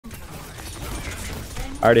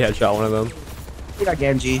I already had shot one of them. They got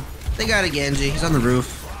Genji. They got a Genji. He's on the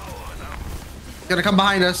roof. He's gonna come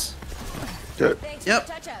behind us. Good. Yep.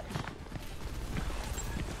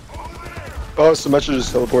 Oh, Symmetra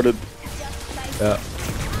just teleported. Yeah.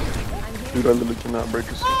 Dude, I literally cannot break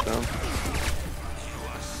this down.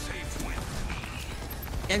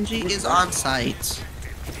 Genji is on site.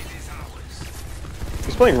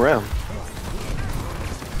 He's playing Ram.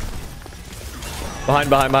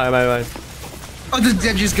 Behind. Oh, this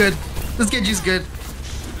Genji's good. This Genji's good.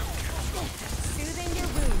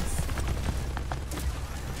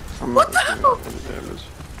 What the hell?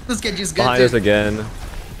 This Genji's good. Behind us again.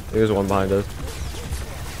 There's one behind us.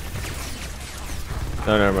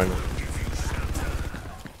 No, never mind.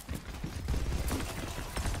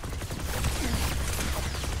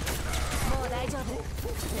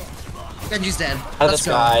 Genji's dead. This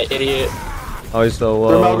guy, idiot. Oh, he's so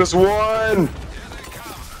low. Malgus won!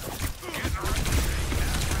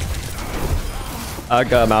 I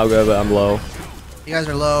got Malga, but I'm low. You guys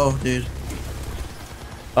are low, dude.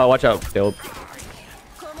 Oh, watch out, killed.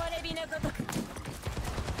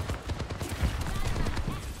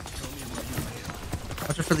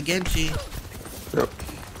 Watch out for the Genji. Yep.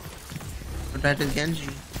 We're back to the Genji.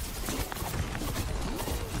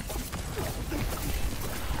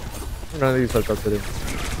 None of these touch up today.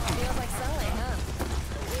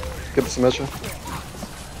 Get the Symmetra.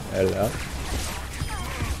 Hello.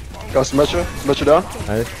 Got Symmetra. Symmetra down.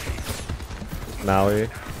 Nice. Maui.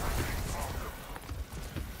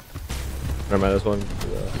 Never mind, this one.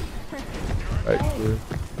 Right here.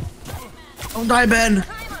 Don't die, Ben.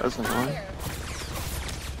 That's annoying.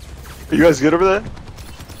 Are you guys good over there?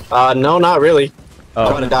 No, not really. Oh,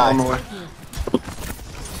 I'm gonna die. On the way.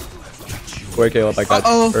 wait, Caleb, I got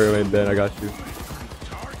Uh-oh. you. Or wait, Ben, I got you.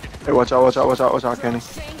 Hey, watch out, Kenny.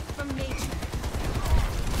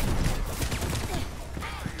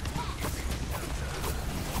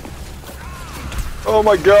 Oh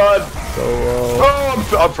my god! So,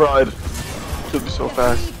 Oh, I'm fried. Killed me so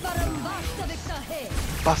fast.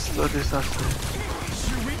 Basta disaster.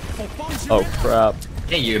 oh crap.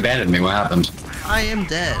 Hey, you abandoned me. What happened? I am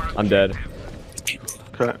dead. I'm dead.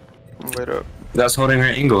 Okay. Wait up. I was holding her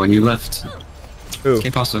angle and you left. Who?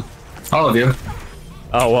 Okay, pasta. All of you.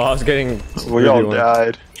 Oh, well, I was getting... We all one.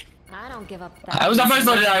 died. I don't give up. I was the first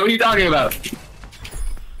one to die. What are you talking about?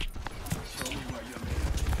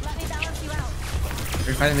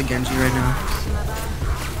 We're fighting the Genji right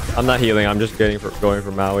now. I'm not healing, I'm just going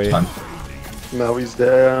for Maui. Fine. Maui's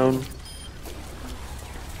down.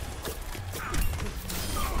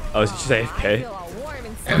 Oh, is she AFK?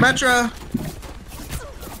 Symmetra.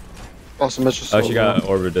 Oh, Symmetra's so Oh, she got low.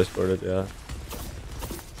 Orbit discorded, yeah.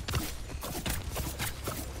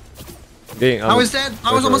 Dang, I was dead.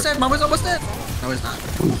 I was almost dead. I was almost dead. No, he's not.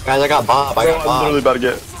 Guys, I got Bob. I got I'm Bob. literally about to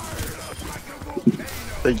get.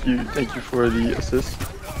 Thank you for the assist.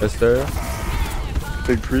 Mister.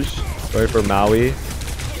 Big priest. Wait for Maui.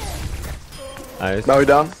 Nice. Maui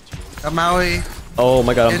down. Got Maui. Oh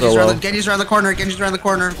my god, I'm so low. Genji's around the corner. Genji's around the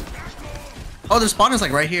corner. Oh, their spawn is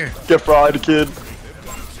like right here. Get fried, kid.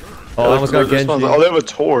 Oh, I almost got Genji. Oh, they have a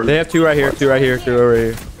Tor. They have two right here, two over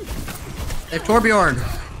here. They have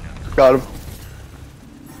Torbjorn. Got him.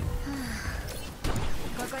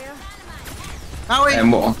 Maui. And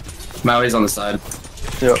more. Maui's on the side.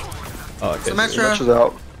 Yep. Oh, okay. Symmetra. Symmetra's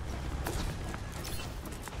out.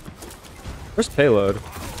 Where's payload?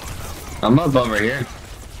 I'm up over here.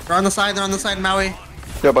 They're on the side. They're on the side. Maui.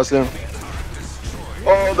 Yep, I see him.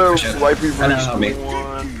 Oh, they're Shit. life I know, reverse help me.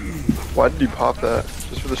 one. Why did he pop that?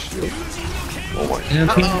 Just for the shield. Oh my.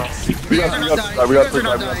 Uh-oh. We You got guys are not dying. we You got guys are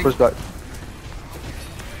not push dying. back.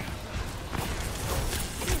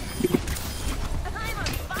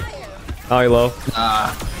 Maui low.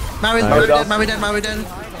 Maui's Maui dead. Maui dead. Maui dead.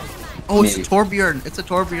 Oh, it's a Maybe. Torbjorn. It's a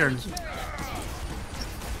Torbjorn.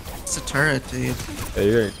 It's a turret, dude. Yeah,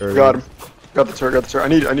 you're getting turret. Got him. Got the turret.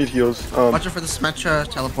 I need heals. Watch out for the Symmetra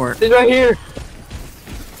teleport. He's right here.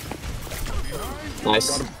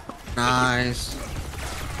 Nice. Nice.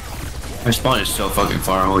 My spawn is so fucking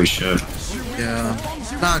far. Holy shit. Yeah.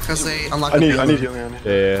 Nah, cause they unlocked I the need payload. healing.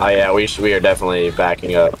 Yeah. Oh yeah, we are definitely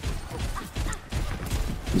backing up.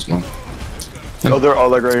 Let's go. Oh, they're all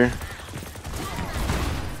like right here.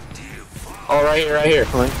 Oh, right here.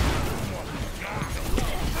 Flank.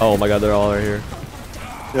 Oh my god, they're all right here.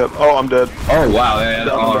 Yep. Oh, I'm dead. Oh wow, yeah,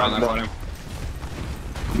 they're all around Down, that down. corner.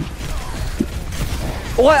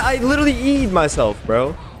 What? I literally E'd myself,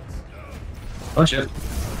 bro. Oh shit.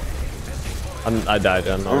 I died.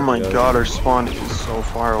 I'm Oh my dead. god, our spawn is so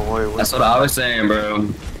far away. That's what I was saying, bro.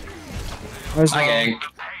 Where's Hi, gang.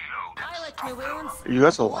 Are you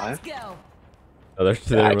guys alive? Oh, they're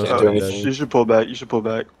Yeah, I really can't do dead. anything. You should pull back. You should pull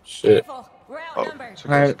back. Shit. We're Oh, outnumbered. it's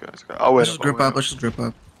okay, it's okay, it's okay. I'll wait. Let's just I'll group wait. up. Let's just group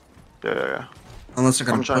up. Yeah. Unless they're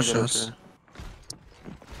I'm gonna trying push to get us. up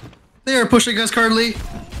They are pushing us currently.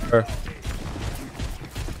 Sure.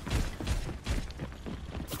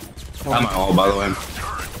 I'm my ult, by the way. I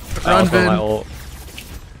Run, also my Vin. ult. here.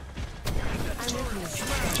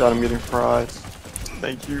 John, I'm getting fried.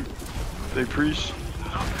 Thank you. They preach.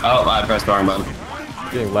 Oh, I pressed the wrong button.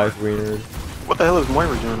 Getting life wienered. What the hell is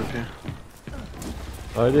Moira doing up here?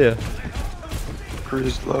 No idea.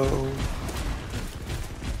 Pretty low.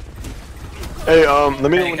 Hey, let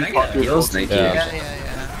me know Hey, when can I you get pop a your heal ult. snake? Yeah.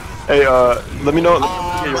 Yeah. Hey, let me know. Let me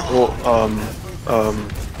know when your ult,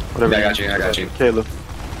 whatever. Yeah, I got you. Caleb.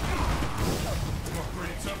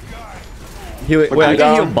 Wait, I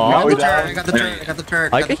can heal down. Bob? Maui I down. got the turret. I got the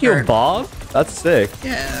turret. I got can the heal turret. Bob? That's sick.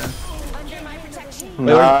 Yeah. Under my protection.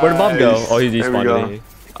 Wait, where'd Bob go? Nice. Oh, he There we go. despawned me.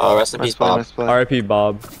 Oh, rest in Nice peace, play, Bob. nice play. RIP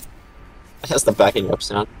Bob. That's the backing up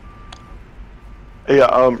sound. Hey,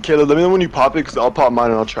 Caleb, let me know when you pop it, because I'll pop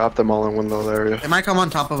mine and I'll trap them all in one little area. They might come on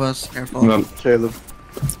top of us. Careful. Caleb.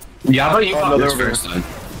 Yeah, I thought you Oh, popped no, this they're over first time.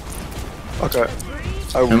 Okay.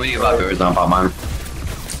 And when you pop yours, don't pop mine.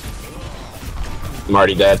 I'm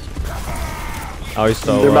already dead. Oh, he's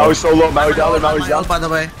so They're low. Maui so low. Maui down, they're My Maui's down. ult, by the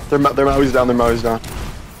way. They're Maui's down, they're Maui's down.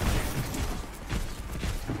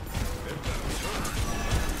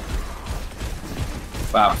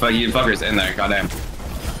 Wow, fuck you fuckers in there, goddamn.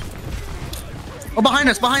 Oh, behind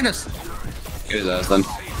us. Behind us. Get his ass then.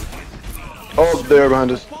 Oh, they're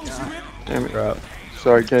behind us. Damn it. Crap.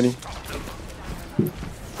 Sorry, Kenny.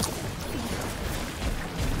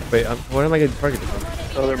 Wait, what am I getting targeted on?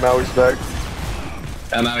 Oh, they're Maui's back.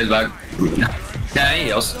 And now he's back. Yeah, he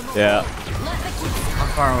heals. Yeah, I'm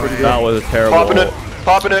far away. that was a terrible Popping it. ult.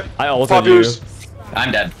 Popping it. I ulted Pop you. yours.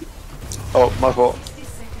 I'm dead. Oh, my fault.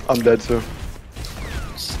 I'm dead too.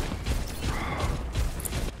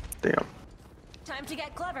 Damn. Time to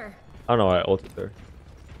get clever. I don't know why I ulted there.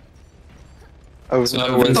 I was So,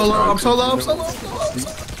 nowhere. Vince- I'm so low. I'm so low. I'm so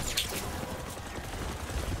low.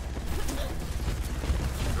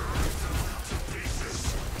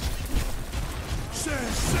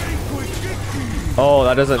 Oh,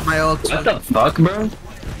 that doesn't. My ult. What the fuck, bro?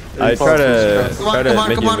 I try to Come on, try to come on,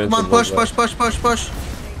 make come you on, come on. invincible, Push, but- push, push, push, push.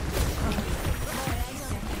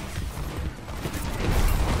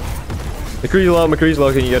 McCree's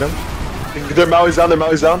low. Can you get him? They're Maui's down, they're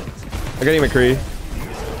Maui's down. I'm getting McCree.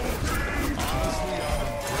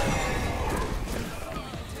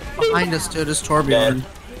 Behind us, dude. Is Torbjorn.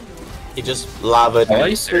 He just lavaed Are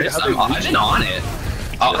me. you serious? I've been on it.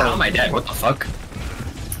 Oh, how am I dead? What the fuck?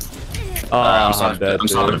 Oh, I'm dead, I'm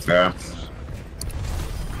stopping dude. Pharaoh.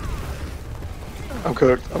 I'm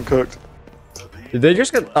cooked, I'm cooked. Did they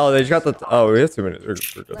just get? Oh, they just got the. Oh, we have 2 minutes. We're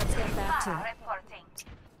good. Let's get back to it.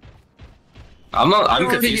 I'm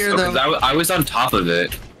over confused here, because though. I was on top of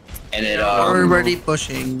it, and it We're already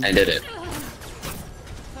pushing. I did it.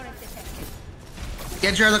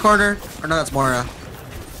 Get you in the corner. Or no, that's Mora.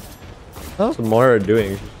 How's Moira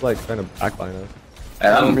doing? She's like kind of backline us.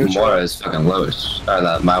 And that Mora is fucking low.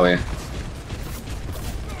 That my way.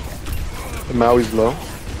 The Maui's low.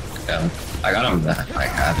 Yeah, I got him like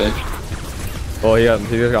half it. Oh, he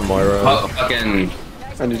just got Moira. Oh, fucking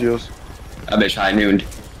I need heals. that bitch high nooned.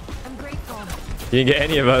 I'm grateful. He didn't get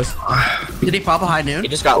any of us. Did he pop a high He noon?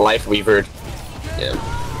 just got life weavered. Yeah.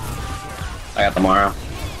 I got the Mora.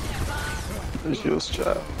 There's heals,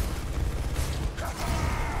 chat.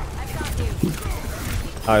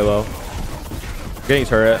 High low. I'm getting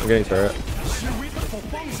turret. I'm getting turret.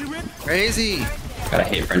 Crazy. Gotta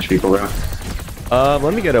hate French people, bro.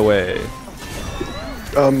 Let me get away.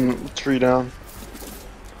 Tree down.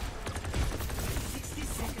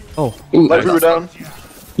 Oh, Ooh, Light River down.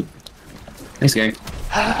 Thanks, gang.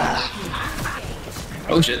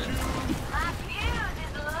 Oh shit.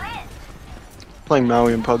 Playing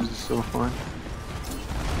Maui in pubs is so fun.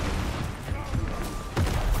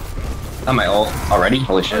 Got my ult already?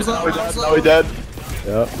 Holy shit. Maui dead, Maui dead.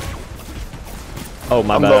 yep. Oh,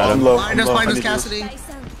 my I'm bad. low, Adam. I'm low. Behind I'm us, low. behind I us, need heals. Cassidy.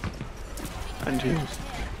 I need heals.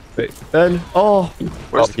 Wait, Ben. Oh,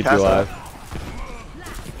 Where's I'll the keep Cass you at?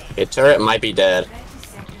 alive. Your turret might be dead.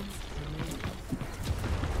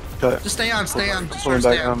 Okay. Just stay on, stay on. Just Pulling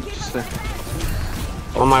stay back on. down. Just stay.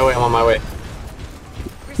 I'm on my way, I'm on my way.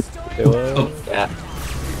 Stay low. Yeah.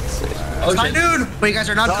 Oh High shit. noon! But you guys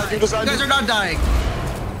are not Dog, dying. You just high guys noon. are not dying.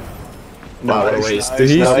 Wow, what a Nice, waste. nice,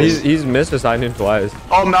 Dude, nice. he's missed his sign in twice.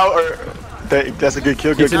 Oh, Mau, that's a good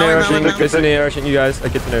kill. Good It's an kill. air Maui, rushing. Maui, It's an air rushing, you guys. I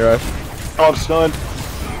get an air rush. Oh, I'm stunned.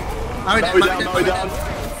 Maui dead, Maui Maui down, dead, Maui Maui down.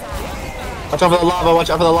 dead. Watch out for the lava, watch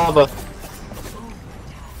out for the lava.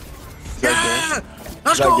 Is that Yeah!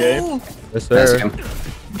 Let's that go. game? Yes, That's sir. him.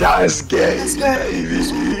 That's gay, baby.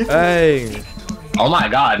 Hey. Oh my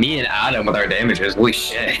god, me and Adam with our damages. Holy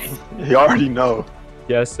shit. You already know.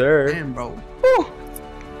 Yes, sir. Damn, bro.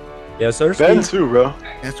 Yes, sir. Ben too, bro.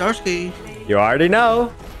 That's Starsky. You already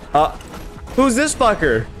know. Who's this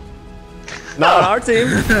fucker? Not on our team.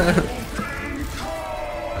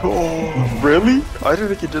 Cool. Really? I didn't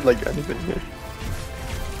think he did like anything here.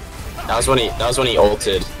 That was when he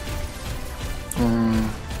ulted.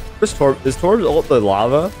 Is Torb's ult the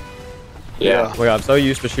lava? Yeah. Oh my god, I'm so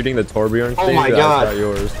used to shooting the Torbjorn Oh thing my that God. I forgot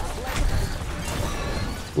yours.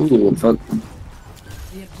 Ooh, fuck.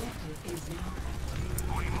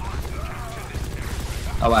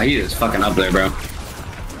 Oh wow, he is fucking up there, bro.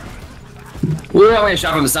 Ooh, I got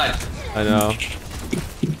shot from the side. I know.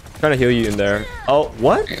 Trying to heal you in there. Oh,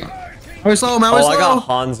 what? We're slow, man. We're Oh, slow. I got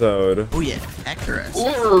Hanzo'd. Oh yeah, accurate.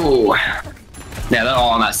 Whoa. Yeah, they're all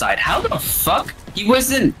on that side. How the fuck? He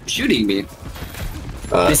wasn't shooting me.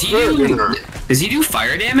 Does he do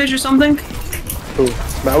fire damage or something? Who?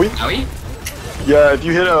 Maui? Howie? Yeah, if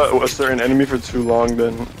you hit a certain enemy for too long,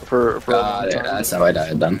 then for a long Yeah, time, that's how I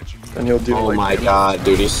died then. then he'll do Oh like. my god,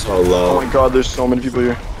 dude, he's so Oh low. my god, there's so many people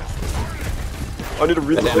here. I need to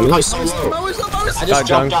read Damn, no, he's so low. Maui slow, Maui slow. I just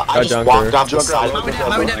jumped out. I got just junker. walked off the Junker, side. Junker.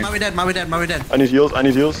 Maui dead, Maui dead, Maui dead, Maui dead. I need heals. I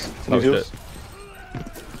need heals. I need Oh, heals. shit.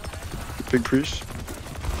 Big preach.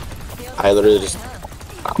 I literally just.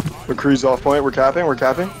 McCree's off point. We're capping. We're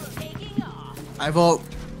capping. I vote.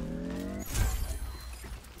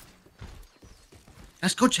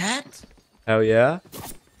 Let's go, chat. Hell yeah.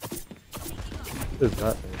 What is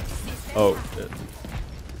that thing? Oh, shit.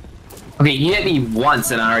 Okay, he hit me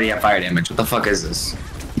once and I already have fire damage. What the fuck is this?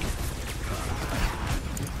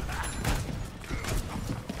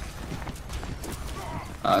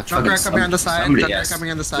 Junker coming on the side. Somebody, Junker yes.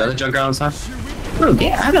 coming on the Is that a side. junker on the side? Oh,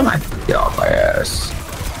 yeah, how do I get off my ass?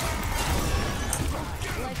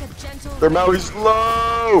 Like a gentle Their Maui's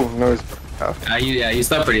low. No, he's half. Yeah, he's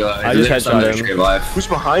still pretty low. I just He's headshot under him. tree of life. Who's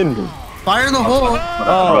behind me? Fire in the hole.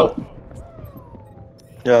 Oh,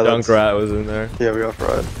 Yeah, that's. Junkrat was in there. Yeah, we got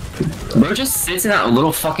fried. Bro just sits in that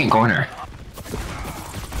little fucking corner.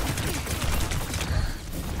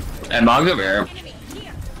 And Mog's over here.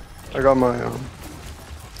 I got my.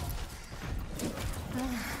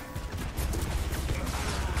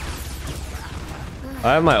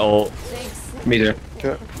 I have my ult. Me too.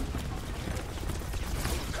 Okay.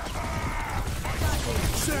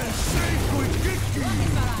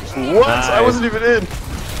 What? I Nice. wasn't even in.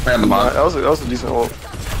 I have the Mog. That was a decent ult.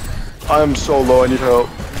 I'm so low. I need help.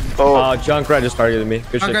 Oh, Junkrat just targeted me.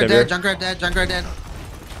 Good shit, Junkrat Kibir. dead. Junkrat dead. Junkrat dead.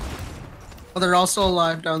 Oh, they're also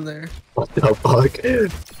alive down there. What the fuck?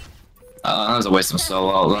 That was a waste of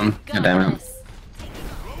solo then. God damn it.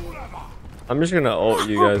 I'm just gonna ult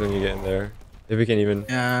you guys when you get in there. If we can even.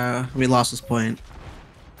 Yeah, we lost this point.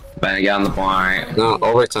 Better get on the point. No,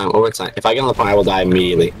 overtime. If I get on the point, I will die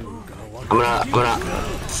immediately. I'm gonna.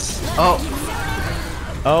 Oh,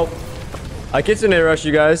 Oh. I kitchen rush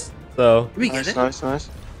you guys. So, did we get it? nice. there's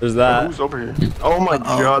Oh, that. who's over here? Oh my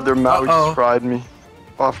god, their Maui just fried me.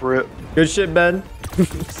 Off rip. Good shit, Ben.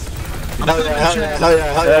 Hell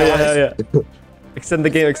yeah. Yeah. Extend the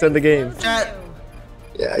game. Chat.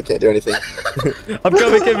 Yeah, I can't do anything. I'm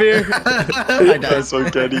coming, Kibir. That's so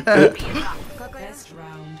candy. God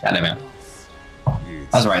damn it. I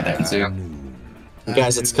was right there too.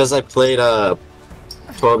 Guys, it's because I played 12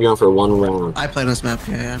 for one round. I played on this map.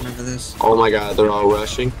 Yeah, I remember this. Oh my god, they're all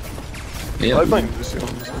rushing. I Yeah. might Lucy on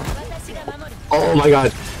this one. Oh my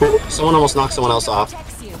god. Someone almost knocked someone else off.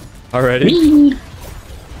 Already?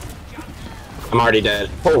 I'm already dead.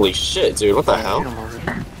 Holy shit, dude. What the hell?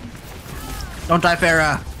 Don't die,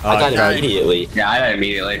 Farah. I died tried. immediately. Yeah, I died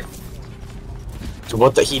immediately. Dude,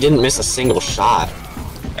 what the? He didn't miss a single shot.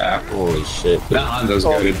 Yeah. Holy shit. That Hanzo's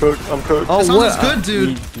Oh, I'm good. cooked. I'm cooked. Oh, This what? Hanzo's good,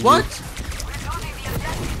 dude. What?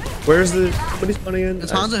 Where's the. Somebody's spawning in?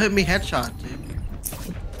 This Hanzo hit me headshot, dude.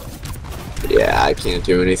 Yeah, I can't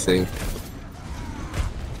do anything.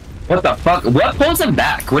 What the fuck? What pulls him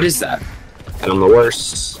back? What is that? And I'm the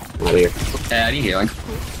worst. I'm out of here. Yeah, I need healing.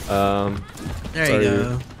 There Sorry. you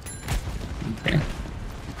go.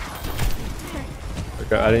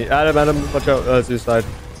 Okay, Adam, watch out. Suicide.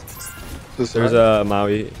 This There's side? a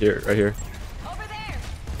Maui here, right here.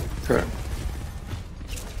 Okay.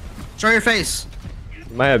 Show your face.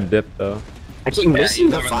 You might have dip though. I keep missing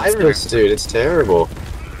the virus, dude. It's terrible.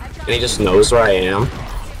 And he just knows where I am.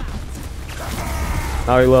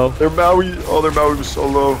 Maui low. Their Maui. Oh, their Maui was so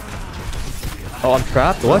low. Oh, I'm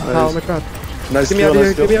trapped? What? Nice. How am I trapped? Nice Get me kill, out of here,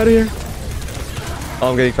 nice get me kill. out of here. Oh,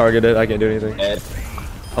 I'm getting targeted. I can't do anything. Dead.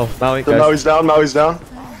 Oh, Maui, The guys. Maui's down. Maui's down.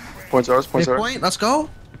 Points ours. Points ours. Point. Let's go.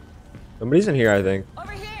 Somebody's in here, I think.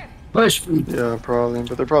 Over here. Push. Yeah, probably.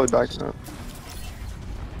 But they're probably backing up.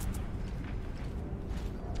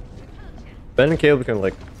 Ben and Caleb can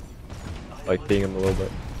like ping him a little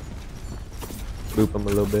bit. Boop him a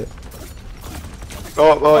little bit.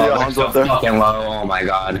 Oh yeah, they're Han's so up there. fucking low. Oh my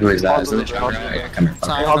god, who is that? Is it the Han's Joker? up there. Yeah, come here. fuck.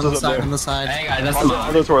 Side, Han's on the up side, there. on the side. Hey guys, that's the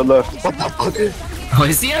mod. Han's to our left. Oh,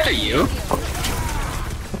 is he after you?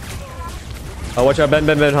 Oh, watch out, Ben,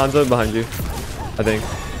 Hanzo behind you. I think.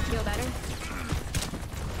 Feel better?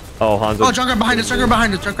 Oh, Hanzo. Oh, Junker behind us. Junker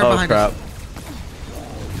behind us. Junker Oh, behind crap. us.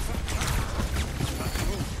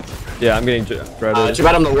 Yeah, I'm getting dreaded. Too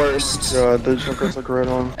bad I'm the worst. God, the Joker's like right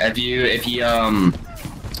on. If he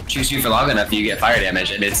shoots you for long enough, you get fire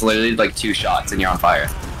damage, and it's literally like 2 shots and you're on fire.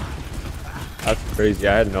 That's crazy.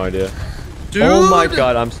 I had no idea. Dude. Oh my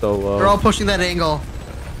god, I'm so low. They're all pushing that angle.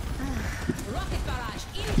 Rocket barrage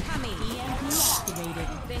incoming. EMP activated.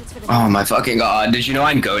 Thanks for the Oh my fucking god! Did you know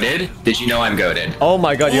I'm goated? Did you know I'm goated? Oh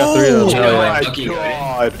my god, you got 3 of them. Did you Hell know yeah. I'm fucking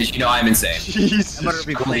God. goated? Did you know I'm insane? Jesus.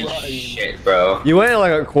 Holy shit, bro. You went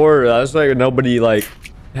like a quarter. That was like nobody like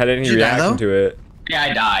had any Did you die, reaction though? to it. Yeah,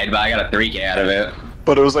 I died, but I got a 3K out of it.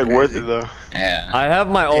 But it was like worth it though. Yeah. I have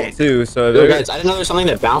my ult too, so Yo, they're guys, I didn't know there's something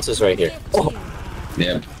that bounces right here. Oh,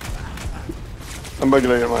 Yeah. I'm about to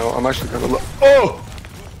get my ult. I'm actually kind of low. Oh!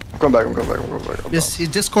 I'm coming back. I'm coming back. Yes, he's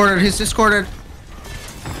discorded. He's discorded.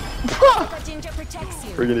 But Ginger protects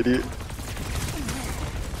you. Freaking idiot.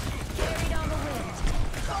 Carried on the wind.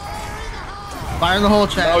 Fire in the hole,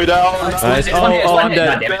 chat. Now we down. nice. It's one hit, it's Oh, one I'm hit. God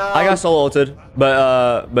dead. damn it. I got solo ulted,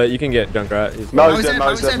 but you can get Junkrat. He's No, fine. he's dead,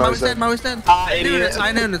 Maui's dead. Maui's dead. Maui's dead. idiot. It's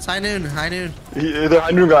high noon. It's high noon. High noon. I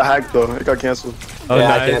knew it got hacked though. It got canceled. Oh, yeah,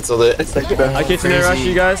 I nice. canceled it. Thank you, Ben. I kitchen rush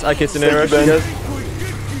you guys. I kitchen rush you Ben. guys.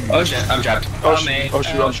 Oh shit, I'm trapped. Oh, me. oh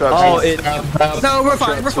shoot, I'm trapped. Oh, it. No, we're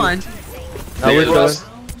fine. We're fine. Oh, we're Russ.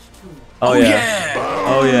 chilling. Oh yeah.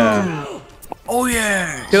 Oh yeah. Oh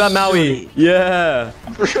yeah. Kill that Maui. Yeah.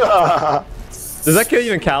 Does that kill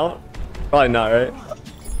even count? Probably not, right?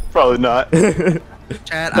 Probably not.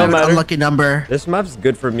 Chat, No I'm matter. an unlucky number. This map's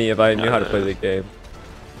good for me if I knew how to play the game.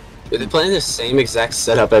 They're playing the same exact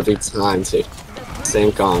setup every time, too.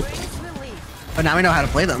 Same comp. But now we know how to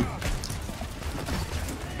play them.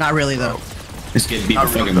 Not really though. This kid be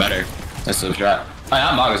fucking better. That's the strat. Oh,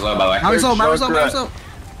 yeah, Mog is low, by the way. Maui's low. Maui's low. Maui's low.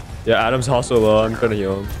 Yeah, Adam's also low. I'm trying to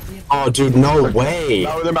heal him. Oh, dude, no way.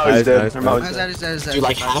 No, they're Nice, Maui's dead. nice, They're nice. Maui's How's dead. that? Is that? Dude,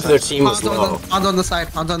 like half their team was low. Han's on the side.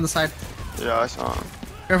 Han's on the side. Yeah, I saw him.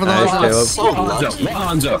 Careful the Nice, Hanzo. Caleb. So lucky.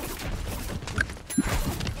 Hanzo.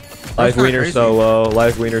 Life not Wiener crazy. so low.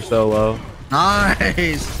 Life Wiener so low.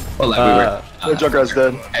 Nice. Well, like The Junkrat's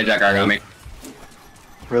dead. Hey, Jacker got me.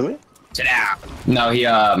 Really? Sit down. No,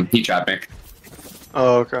 he trapped me.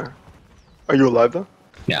 Oh, okay. Are you alive though?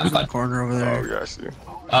 Yeah, I'm fine. Corner over Oh, there. yeah, I see.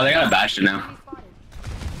 Oh, they got a Bastion now.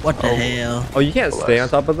 What the hell? Oh, you can't stay on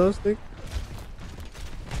top of those things?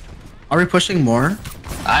 Are we pushing more?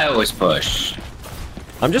 I always push.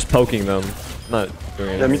 I'm just poking them. I'm not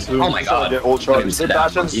doing Yeah, me anything. too. Oh my god. Get ult charge. Sit Their down,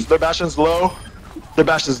 Bastion's, monkey. their Bastion's low. Their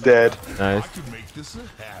Bastion's dead. Nice.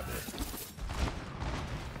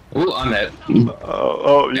 Ooh, I'm hit.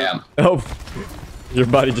 Oh, yeah. Damn. Oh, your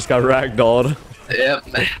body just got ragdolled. Yep.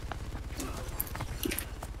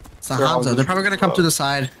 It's the Hanzo. They're probably gonna come to the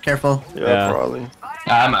side. Careful. Yeah, Yeah. probably.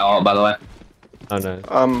 I have my ult, by the way. Oh, nice.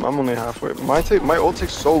 I'm only halfway. My ult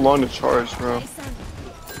takes so long to charge, bro.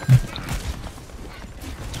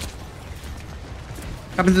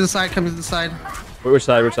 Coming to the side. Coming to the side. Which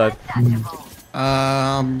side? Which side?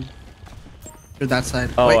 To that side.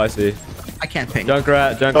 Oh, Wait, I see. I can't ping.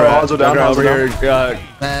 Junkrat, Oh, Hanzo down, Junkrat over Hanzo here.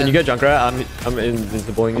 Can you get Junkrat? I'm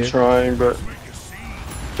invisible I'm you. trying, but.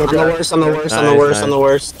 I'm the worst, I'm the worst, I'm the Nice, worst, I'm nice. the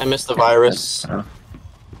worst. I missed the virus.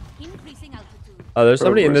 Increasing altitude. Oh, there's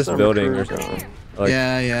somebody in this Where's building or recruiter? something. Like,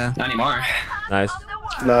 Yeah. Not anymore. Nice.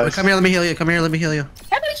 Nice. Come here. Let me heal you. Come here. Let me heal you.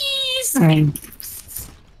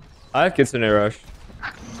 I have Kitsune Rush.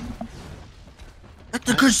 Let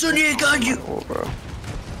the Kitsune got you. Oh, bro.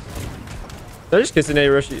 Did I just Kitsune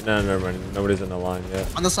Rush you? No, never mind. Nobody's in the line yet.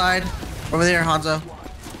 On the side. Over there, Hanzo.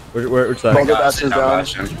 Which side? Oh, the God, Bastion's sit down, down.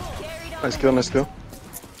 Bastion. Nice kill, nice kill.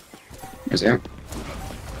 Is there?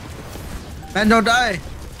 Man, don't die.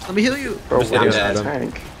 Let me heal you. Bro, Just where's hitting the at him.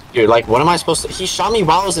 tank? Dude, like, what am I supposed to? He shot me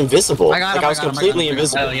while I was invisible. I got Like, him, I was I got him, completely I got him.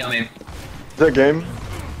 invisible. Oh, heal me. Is that game?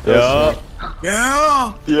 Yeah.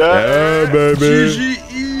 Yeah. Yeah. baby.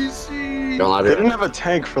 Easy. Don't lie They to didn't have a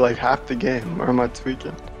tank for like half the game. Or am I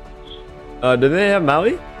tweaking? Did they have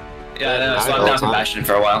Maui? Yeah, no, I so know, I'm down to Tom. Bastion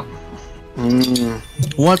for a while.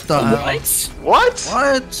 What the hell? What? What?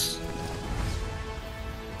 What?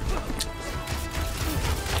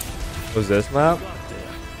 Was this map?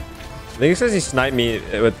 I think it says he sniped me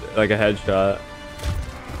with like a headshot.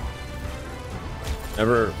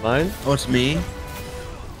 Never mind. Oh, it's me.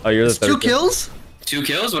 Oh, you're the It's 2 third. kills? 2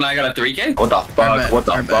 kills when I got a 3K? What the fuck? What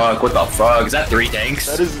the fuck? What the fuck? Is that 3 tanks?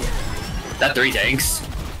 That is. That 3 tanks? I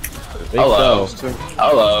think Hello. so.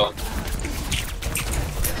 Hello.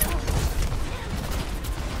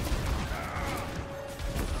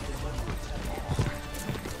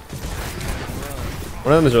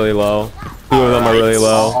 One of them is really low. 2 of them are really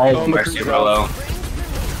low. Oh, my super low.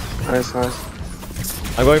 Nice, nice.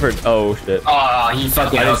 I'm going for. Oh shit. Oh, he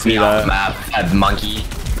fucking I didn't hooked me see off that. the map. That monkey.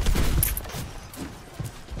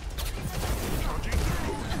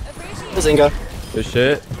 Bazinga. Good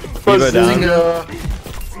shit. Diva down.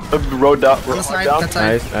 Road down. That side, down. that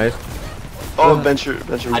side. Nice, nice. Oh, venture.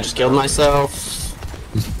 I just killed myself.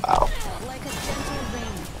 Wow.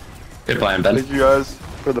 Good plan, Ben. Thank you guys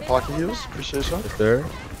for the pocket heals. Appreciate you. Yes, sir.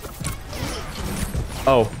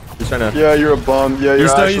 Oh, he's trying to. Yeah, you're a bum. Yeah, you're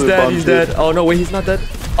He's actually a dead. bum. He's dude. dead. Oh no, wait, he's not dead.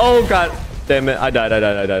 Oh god, damn it! I died.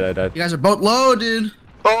 You guys are both low, dude.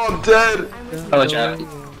 Oh, I'm dead. Hello, chat.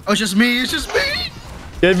 Oh, it's just me. It's just me.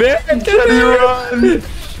 Get me! How do you run? How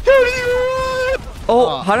do you run?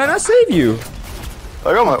 Oh, how did I not save you?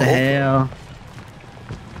 I got my The ult. hell?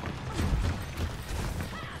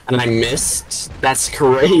 And I missed? That's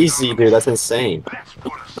crazy, dude. That's insane.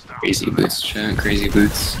 Crazy boots, chat. Crazy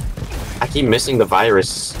boots. I keep missing the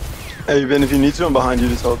virus. Hey, Ben, if you need to, I'm behind you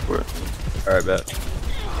to teleport. All right, bet.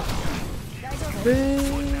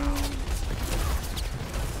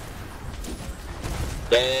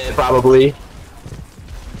 Dead, probably.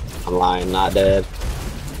 I'm lying, not dead.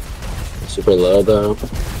 Super low, though.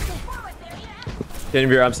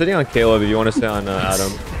 Kenvir, I'm sitting on Caleb if you want to sit on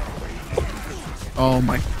Adam. Oh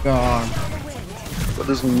my god. But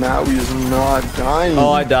this Maui is not dying.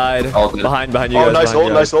 Oh, I died. All good. Behind you Oh, guys. nice behind ult,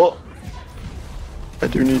 you nice guys. ult. I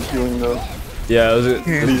do need healing though. Yeah, it was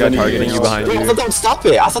this guy targeting you behind Wait, I thought you. that would stop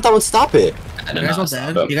it. I thought that would stop it. I You did guys all not stop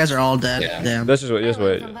dead? him. You guys are all dead. Yeah. Damn. That's just wait.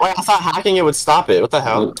 Wait, I thought hacking it would stop it. What the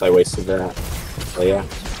hell? I wasted that. Oh, yeah.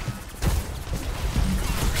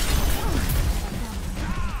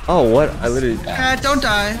 Oh, what? I literally. Cat, don't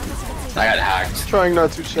die. I got hacked. Trying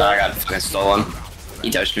not to I chat. got fucking stolen. He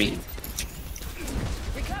touched me.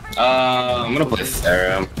 I'm gonna play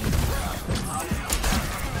Therum.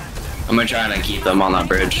 I'm gonna try and keep them on that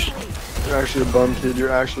bridge. You're actually a bum, kid. You're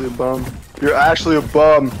actually a bum. You're actually a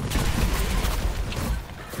bum.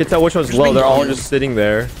 You can tell which one's low. They're all just sitting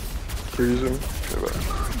there. Freezing.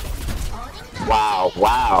 Wow,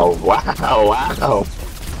 wow, wow, wow.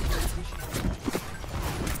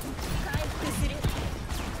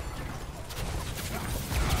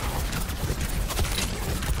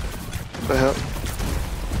 What the hell?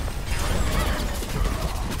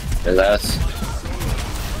 His ass.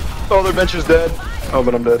 Oh, their bench is dead. Oh,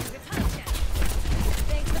 but I'm dead.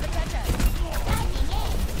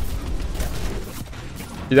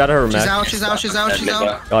 She's out of her She's mech. out, she's out, she's out, she's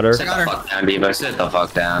out. Got her. Sit the fuck down, Diva. Sit the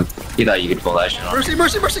fuck down. You thought you could pull that shit off. Mercy,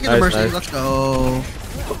 mercy, mercy, get the Nice, mercy. nice. Let's go.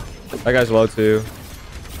 That guy's low too.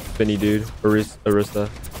 Spinny dude. Arista.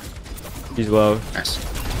 He's low. Nice.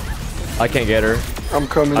 I can't get her. I'm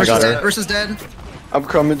coming. I got Versus her. dead, versus dead. I'm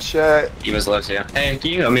coming, chat. Diva's low too. Hey,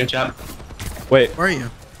 can you help me, chat? Wait. Where are you?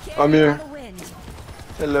 I'm here.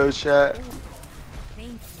 Hello, chat.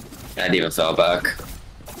 Yeah, Diva fell back.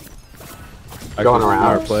 I Going can around.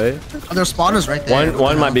 power play. Oh, there's spawners right there.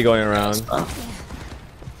 One might be going around.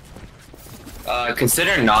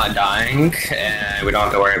 Consider not dying, and we don't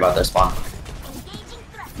have to worry about their spawn.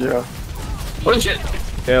 Yeah. Holy shit.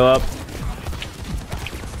 Caleb.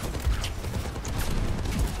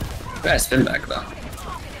 Gotta spin back though.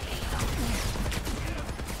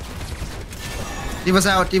 Diva's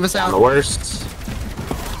out, Diva's I'm the out. worst.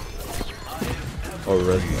 Oh,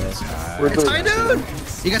 Resma. Where's It's fine, dude.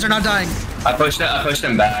 You guys are not dying. I pushed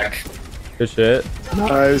him back. Good shit.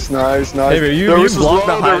 Nice, nice, nice. Hey, bro, you Darius is block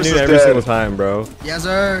the low, high Darius noon is every dead. single time, bro. Yes,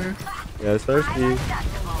 sir. Yeah, it's thirsty.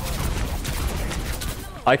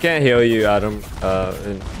 I can't heal you, Adam.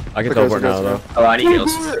 And I can Okay, teleport okay, now, okay. though. Oh, I need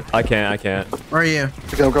heals. I can't. Where are you?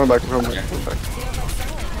 Okay, I'm coming back. I'm coming back. I'm coming back.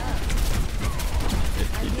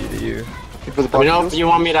 GG to you. Keep for the Let me know pocket if heals. you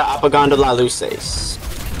want me to Apagondola Luces.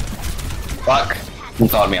 Fuck. He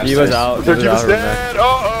followed me upstairs. Diva's out. Their Diva's team out is of her mech. dead.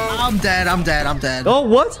 Uh-oh. I'm dead, I'm dead, I'm dead. Oh,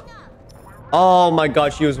 what? Oh my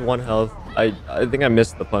god, she was 1 health. I think I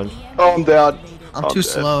missed the punch. Oh, I'm down. I'm too dead.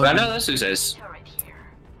 slow. I know this who says.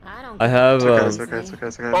 I have, It's okay, it's okay,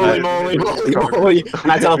 it's okay. Holy moly, holy moly.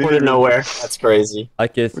 And I teleported nowhere. That's crazy. I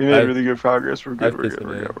kissed. We made really good progress. We're good, I've we're kissed good, a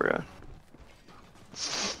we're man. good, we're good.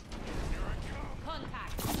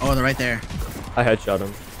 Oh, they're right there. I headshot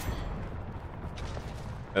him.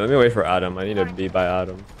 Hey, let me wait for Adam. I need to be by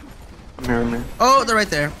Adam. I'm here, man. Oh, they're right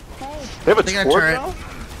there. They have a They got a torch turret. now?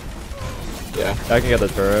 Yeah. I can get the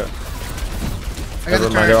turret. I got Never the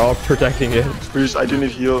mind, they're turret. all protecting it. I do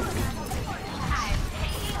need heal.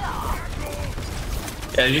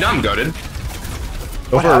 Yeah, you know I'm goaded.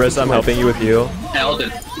 Go for a risk. I'm helping you with heal. Held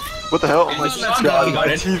it. What the hell? Oh my You know I'm god, my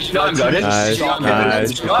goated. TV. You know I'm goated. Nice, You know I'm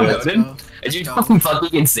nice, goated. You know I'm good. goated. And you know I'm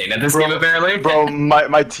fucking insane at this game apparently. Bro, my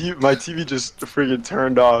TV just freaking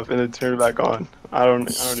turned off and it turned back on. I don't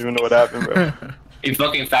even know what happened, bro. He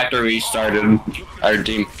fucking factory restarted our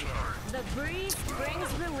team. The breeze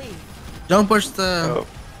brings relief. Don't push the Oh,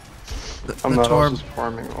 I'm not. I torp was just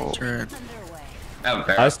farming ult. turret. Oh,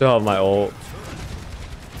 fair. I still have my ult.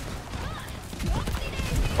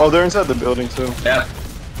 Oh, they're inside the building too. Yeah.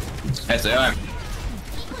 Yes, they are.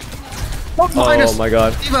 Behind Oh us. my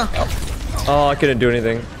god. Diva. Oh, I couldn't do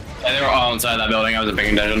anything. Yeah, they were all inside that building. I wasn't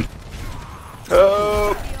paying attention.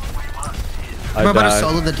 Oh, I I'm about to died.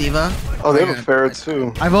 solo the Diva. oh, they have a ferret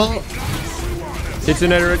too. I will.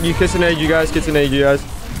 Kitchenade, you kitchenade, you guys, kitchenade, you guys.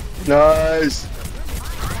 Nice.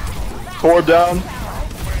 Torb down.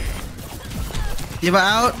 Diva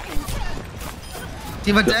out.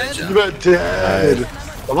 Diva dead. You got dead.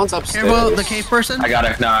 Someone's upstairs. Careful, the cave person. I got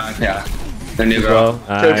it. No, yeah. The new Bro, girl.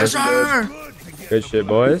 Okay, nice. Sure. Good shit,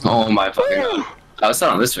 boys. Oh my fucking god. I was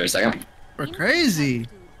on this for a second. We're crazy.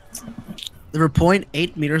 They were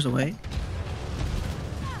 0.8 meters away.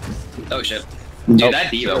 Oh shit. Dude,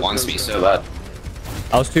 that diva wants me so bad.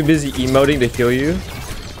 I was too busy emoting to heal you.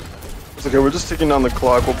 It's okay. We're just ticking down the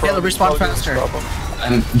clock. We'll they'll probably respawn just faster. stop 'em.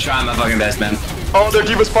 I'm trying my fucking best, man. Oh, they're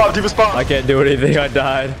Diva's pop. Diva's pop. I can't do anything. I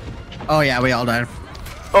died. Oh yeah, we all died.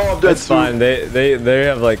 Oh, I'm dead It's too. fine. They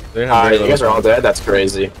have like they have very You guys are little. all dead? That's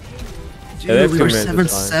crazy. Dude, they have we 2 were minutes,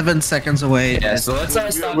 it's fine. 7 seconds away. Yeah, so let's stop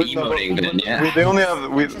emoting then, yeah. They only.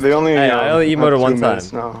 Hey, I only have emoted 2 one minutes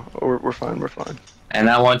time. now. We're fine. We're fine. And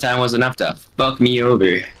that one time was enough to fuck me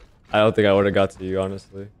over. I don't think I would have got to you,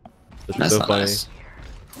 honestly. It's That's so not funny. nice.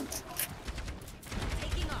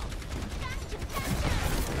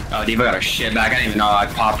 Oh, Diva got her shit back. I didn't even know I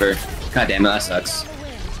popped her. God damn it, that sucks.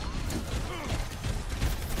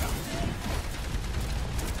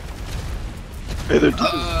 Hey, they're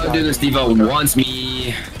Dude, this Diva wants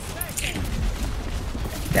me.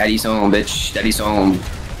 Daddy's home, bitch. Daddy's home.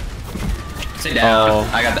 Sit down. Oh.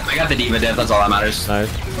 I got the Diva death. That's all that matters. Nice.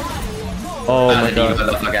 Oh my The Diva, god.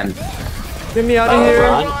 the fucking. Get me out of here.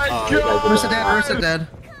 Ron? Where's the dead? Where's the dead?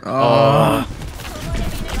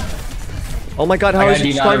 Oh my god, how I is got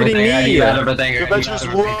he Diva out of targeting everything. I me? need out of everything. The Venture's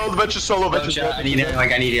low. The Venture's solo. Oh, Venture's shit, low. I need healing.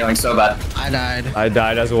 I need healing so bad. I died. I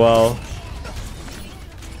died as well.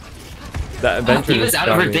 That adventure Diva's out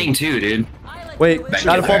of her thing too, dude. Wait,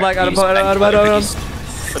 gotta fall back, gotta fall out of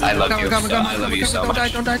I love Come, you. come, So, come, I love you so don't die,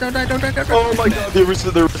 much. don't die, don't die, don't die, don't die. Oh my god, the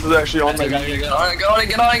Arista's actually on my. Get on it, get on it,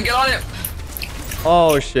 get on it, get on it.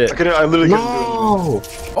 Oh shit. I literally couldn't do No!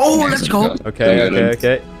 Oh, let's go.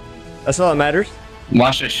 Okay. That's all that matters.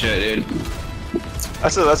 Watch this shit, dude. it.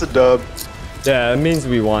 That's a dub. Yeah, it means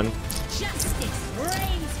we won. Justice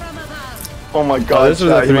reigns from above. Oh my god, this was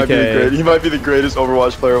a chat, he might be 3K. he might be the greatest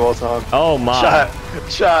Overwatch player of all time. Oh my.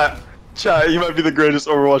 Chat, he might be the greatest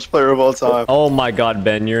Overwatch player of all time. Oh my god,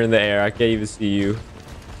 Ben, you're in the air. I can't even see you.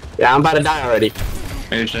 Yeah, I'm about to die already.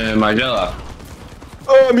 It's my Jella.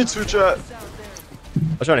 Oh, me too, chat.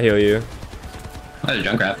 I was trying to heal you. That's a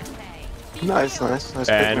Junkrat. Nice pick,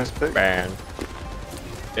 Ban. nice pick. Ban.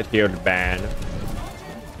 Get healed, ban.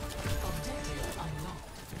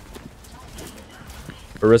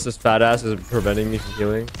 Barissa's fat ass is preventing me from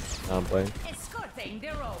healing. No, I'm playing. Escorting the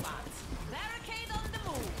robots. Barricade on the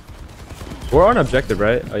move. We're on objective,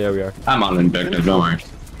 right? Oh yeah, we are. I'm on objective, don't worry.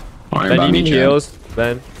 Don't worry Ben, about you me, need Chad. heals.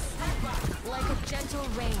 Ben. Like a gentle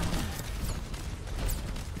rain.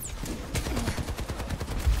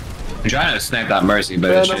 I'm trying to snipe that Mercy, but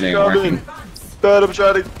Ben, this I'm shit ain't coming. working. Ben, I'm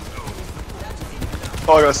trying to.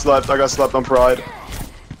 Oh, I got slapped on pride.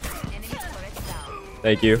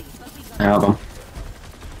 Thank you. I help him.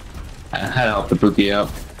 I had to help the Pookie out.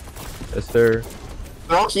 Yes, sir.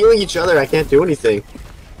 We're all healing each other. I can't do anything.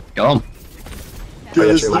 Kill him. Dude,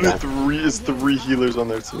 yeah, it's sure, my literally bad. three healers on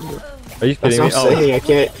their team. Are you That's kidding me? what I'm saying. I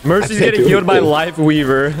can't. Mercy's I can't getting do healed by anything. Life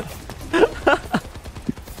Weaver.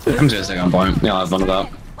 I'm just a second point. Yeah, I'll have fun with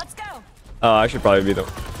that. Let's go. Oh, I should probably be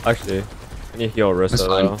the. Actually, I need to heal Orisa That's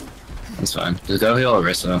fine. though. That's fine. Just go heal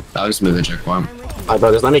Orisa. I'll just move the checkpoint. My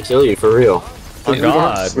brothers, let me kill you for real. Oh We don't have to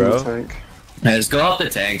god, swing the bro. tank. Yeah, just go up the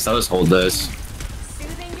tanks. I'll just hold this.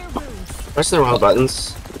 Soothing your wounds. Press the wrong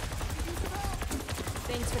buttons.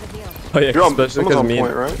 Thanks for the heal. Oh yeah, You're on, especially someone's because on me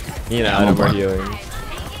point, and right? me and Yeah, I'm Adam on are point. healing.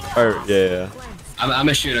 Or yeah. I'm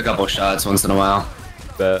gonna shoot a couple shots once in a while.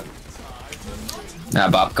 Bet. Nah,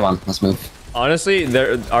 Bob, come on, let's move. Honestly,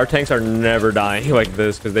 our tanks are never dying like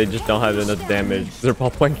this because they just don't have enough damage. They're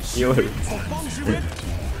all playing healers.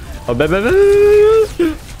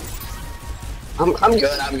 Oh, I'm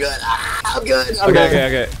good. I'm good. I'm good.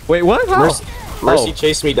 Okay. Wait, what? How? Mercy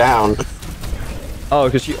chased me down. Oh,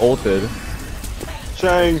 because she ulted.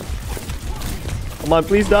 Chang. Come on,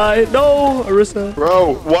 please die. No, Arissa.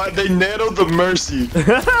 Bro, why they nanoed the Mercy?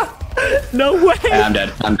 No way. Yeah, I'm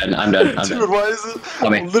dead. I'm dead. Dude, why is it?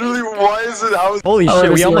 Coming. Literally, why is it? How is Holy Oh,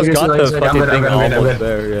 shit, we see, almost see, got see, the see, fucking I'm thing good. almost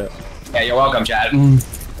there, yeah. Yeah, you're welcome, Chad.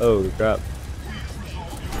 Oh, crap.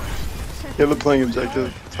 Caleb playing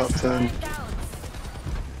objective top 10?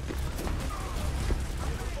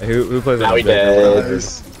 Hey, who plays Now that? he dead.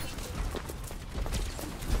 Nice.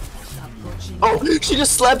 Oh, she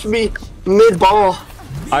just slapped me mid-ball.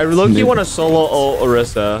 I low-key want to solo ult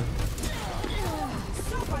Orisa.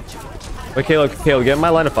 Wait, Caleb, get in my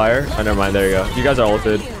line of fire. Oh, never mind. There you go. You guys are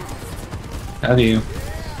ulted. How do you?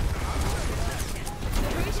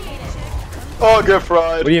 Oh, get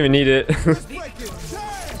fried. We didn't even need it.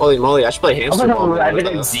 Holy moly, I should play hamster ball. I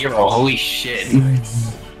did 0. Holy shit. You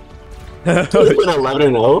went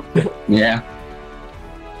 11-0? Yeah.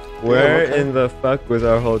 Where in the fuck was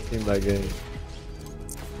our whole team that game?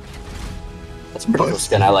 That's pretty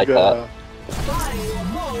skin. I like that.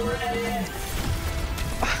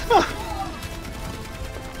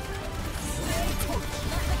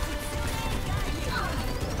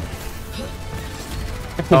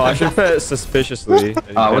 Oh, I should put suspiciously.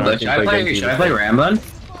 What the? Should I play Ramblin'?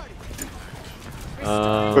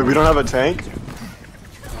 Wait, we don't have a tank?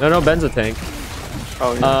 No, Ben's a tank.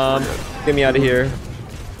 Oh, yeah. Get me out of here.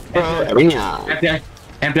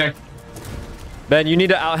 Hamper. Ben, you need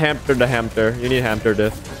to out-hamper the hamster. You need hamster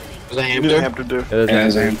diff. Is that You need a hamster? hamster do. It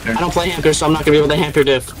is hamster. I don't play hamster, so I'm not gonna be able to hamster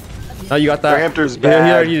diff. No, you got that. Our hamster's He bad.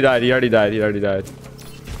 already died. He already died.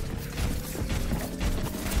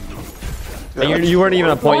 And you weren't even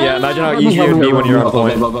on point yet. Imagine how easy it would be when you're on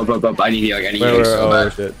point. I need healing. So Oh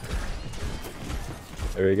bad. shit.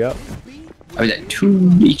 There we go. I was at 2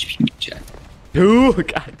 HP, Chad. 2?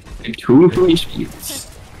 God. 2 HP.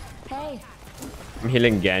 I'm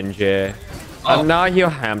healing Genji. Oh. I'm not heal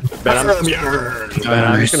hamster. Ben, I'm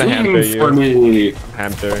just gonna hamster for you. me.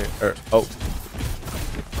 Hamster. Oh.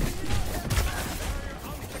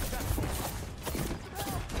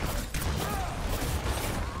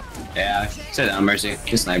 Yeah, sit down, Mercy.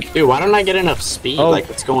 Kiss snipe. Dude, why don't I get enough speed? Oh. Like,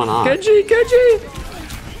 what's going on? Genji.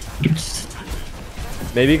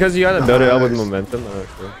 Maybe because you gotta build it up with momentum. I'm not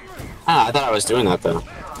sure. Ah, I thought I was doing that though.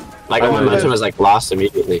 Like, I my know, momentum yeah. was like lost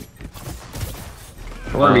immediately.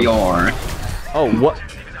 Where we are. Oh, what?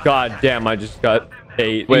 God damn, I just got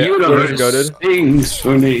 8. Wait, You where's it goated? things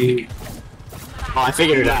for me. Oh, I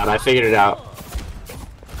figured it out.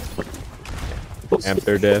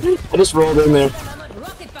 Hamster diff. I just rolled in there.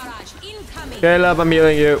 Rocket barrage incoming. Caleb, I'm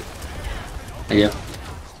healing you. Thank you.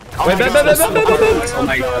 Wait, Ben. Oh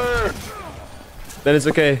my god. Then it's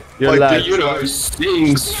okay. You're Like, alive. the Universe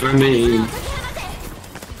sings for me.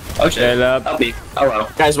 Oh shit. Caleb. Help me. Hello.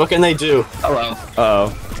 Guys, what can they do? Hello.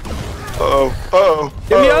 Uh-oh. Uh-oh.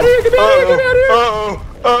 Get me out of here, get me out of here, get me out of here.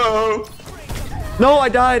 Uh-oh. No, I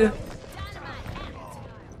died.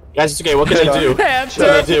 Guys, it's okay. What can they do? Hamster.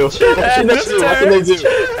 What can they do? What can they do? What can they do?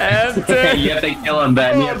 Hamster. Hey, you have to kill him,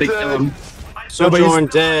 Ben. You have to kill him. Sojourn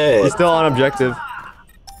dead. He's still on objective.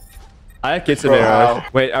 I have Kitsune Bro.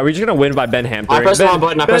 Rush. Wait, are we just gonna win by Ben Hamster? I pressed the wrong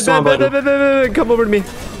button, I pressed the wrong button. Ben, come over to me.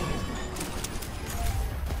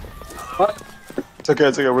 It's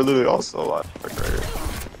okay. We're literally all still alive. Like, right here.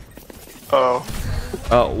 Oh.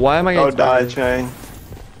 Oh, why am I getting Oh, die, targeted? Chang.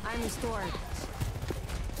 I'm restored.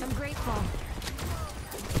 I'm grateful.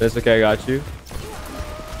 It's okay, I got you.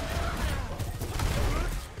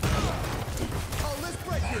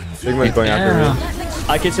 Sigma's going after me.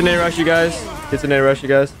 I Kitsune Rush you guys.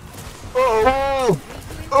 Oh.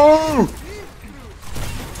 Oh.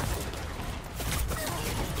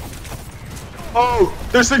 Oh.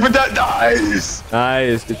 There's Sigma dead. Nice.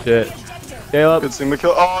 Nice, good shit. Caleb. Good Sigma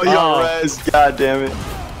kill. Oh, you got res. God damn it.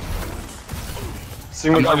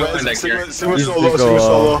 Sigma I'm got not going res. back here. Sigma He's solo. big Sigma ol'.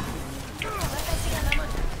 solo.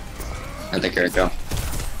 I think here it go.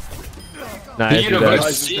 Nice, The good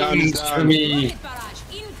universe dead. sings for me. Rocket barrage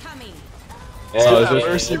incoming. Oh, is this-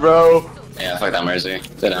 Mercy, bro. Yeah, fuck that Mercy.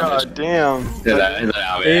 Sit down, Mercy. God damn. Sit down,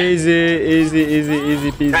 man.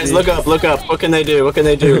 Easy peasy. Guys, look up. What can they do?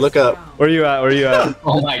 Look up. Where you at?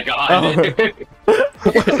 Oh my god. Wait,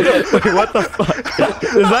 what the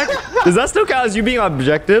fuck? Does that still count as you being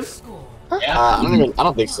objective? Yeah. I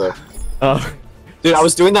don't think so. Oh, Dude, I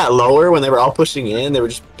was doing that lower when they were all pushing in. They were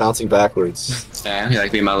just bouncing backwards. Yeah, you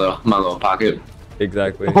like being my little pocket.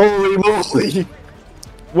 Exactly. Holy moly!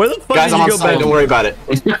 Where the fuck Guys, did I'm you on go, site. Ben? Don't worry about it.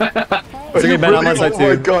 It's okay, Ben. I'm on site Oh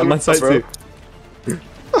my too. God, I'm on site bro. too.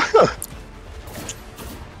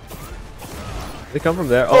 They come from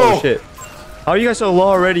there. Oh, shit. How are you guys so low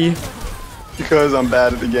already? Because I'm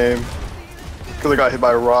bad at the game. Because I got hit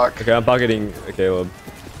by a rock. Okay, I'm pocketing Caleb.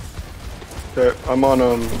 Okay, I'm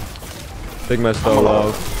on Sigma's so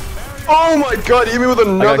low. Oh my god, he hit me with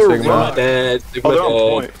another Sigma. rock. Dead. Oh, they're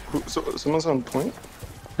on point. Someone's on point?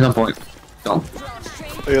 He's on point. Go.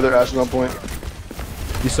 Oh yeah, their Ash is on point.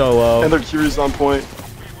 He's so low. And their Kiri's on point.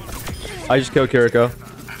 I just killed Kiriko.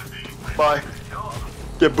 Bye.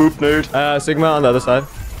 Get booped, nerd. Sigma on the other side.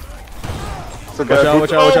 It's okay. Watch out,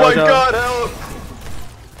 watch out, watch out, Oh watch my out. god,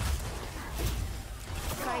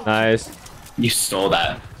 help! Nice. You stole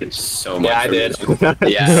that. It's so much. Yeah, I did.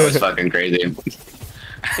 Yeah, that was fucking crazy.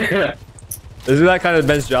 Isn't that kind of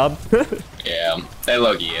Ben's job? Yeah, that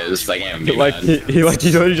Loki is. I can't even be like mad. he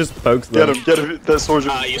literally just pokes them. Get him, that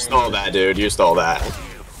soldier. You stole that, dude. You stole that.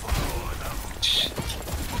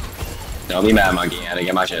 Don't be mad, monkey. I had to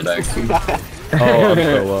get my shit back. Oh, I'm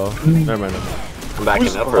so low. Never mind. I'm backing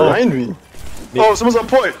Who's up. behind me? Oh, someone's on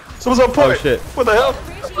point. Someone's on point. Oh shit. What the hell?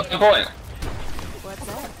 What's the point?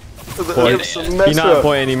 Point. He's not a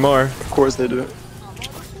point anymore. Of course they do.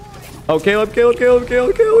 Oh, Caleb. Tap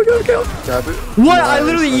it. What? Nice, I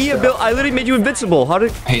literally nice I literally made you invincible. How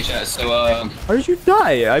did Hey, chat. So, how did you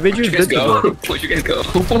die? I made you where'd you guys go? invincible. Where'd you guys go?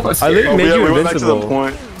 I literally made you we went back to the invincible.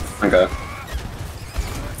 point. Okay.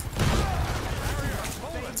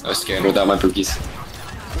 I was scared without my bookies.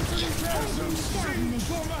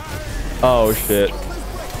 Oh shit.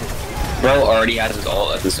 Bro already has his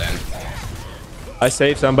ult at the end. I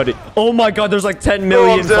saved somebody. Oh my god, there's like 10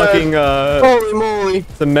 million I'm dead. fucking Holy moly!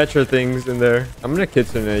 some Metro things in there. I'm gonna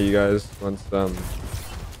kitsune you guys once Ben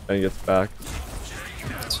gets back.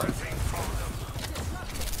 That's fine.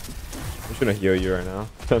 I'm just gonna heal you right now.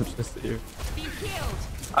 I'm just gonna sit here.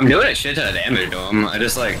 I'm doing a shit ton of damage to him. I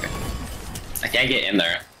just like I can't get in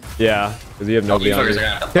there. Yeah, because you have nobody You on fuckers you. are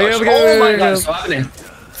gonna have to Okay, push. okay, Oh my okay, god, okay. so happening.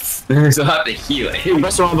 So I have to heal it.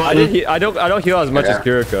 I don't heal as much as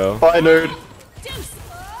Kiriko. Bye, nerd.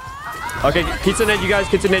 Okay, kitsune you guys,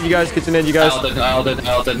 kitsune you guys, kitsune you guys.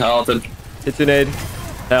 Alton. Kitsune.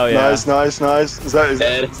 Hell yeah. Nice. Is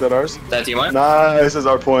that ours? That team one? Nice, this is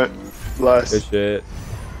our point. Good Nice. shit.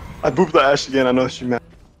 I booped the Ash again, I know she mad.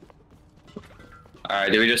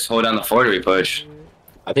 Alright, do we just hold down the fort or we push?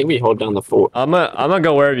 I think we hold down the fort. I'm gonna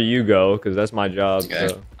go wherever you go, because that's my job. Okay.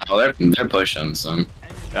 So. Oh, they're pushing, so.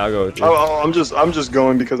 Yeah, I'll go with you. Oh, I'm just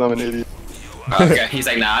going because I'm an idiot. Okay, he's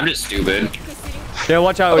like, nah, I'm just stupid. Yeah,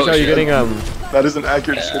 watch out, watch Oh, out. You're shit. getting That is an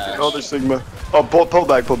accurate description. Oh, there's Sigma. Oh, pull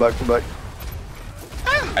back. I got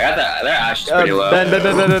that. Their Ash is pretty low. Ben.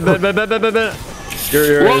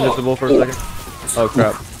 You're Whoa. invisible for a second. Oh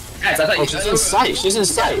crap. Guys, I thought you She's in sight. She's in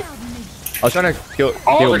sight. I was trying to kill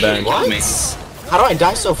they're Ben. shooting me. How do I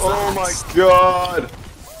die so fast? Oh my god.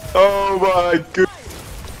 Oh my god.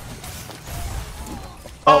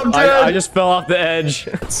 Oh, I'm dead. I just fell off the edge.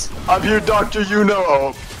 I'm here, Doctor. You know.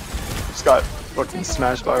 Oh, just got fucking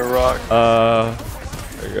smashed by a rock.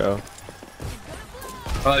 There you go.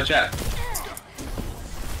 Oh, chat.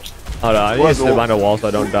 Hold on, I need to sit behind a wall so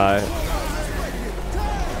I don't die.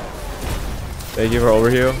 Thank you for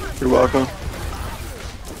overheal. You're welcome.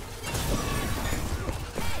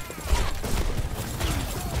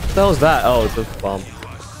 What the hell is that? Oh, it's a bomb.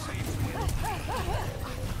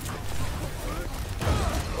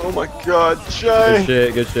 Oh my god,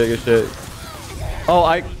 Jay. Good shit.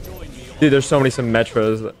 Oh, dude, there's so many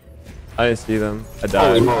metros. I didn't see them. I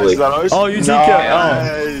died. Is that ours? Oh, you team Nice.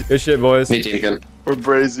 kill. Oh, good shit, boys. Me team can. We're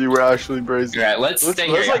brazy. We're actually brazy. Alright, let's stay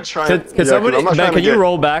here. Let's like try. Can somebody, Ben, can you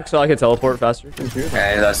roll back so I can teleport faster? Okay,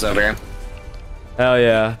 that's over here. Hell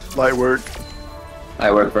yeah. Light work.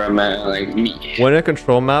 I work for a man like me. When a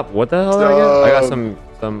control map, what the hell did I get? I got some.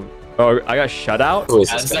 Oh, I got shut out. Who is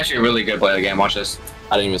This this is guy? actually a really good play of the game. Watch this.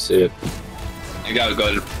 I didn't even see it. You gotta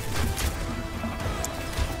go.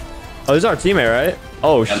 Oh, this is our teammate, right?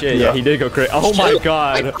 Oh shit, yeah, he did go crazy. Oh my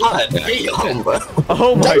god. God damn, bro.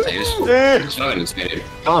 Oh my. Damn. Fucking spinning.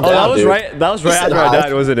 Calm Oh, down, that was dude. right. That was right said after I hi.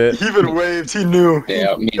 died, wasn't it? He even waved. He knew.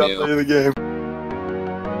 Yeah, me Got too. played the game.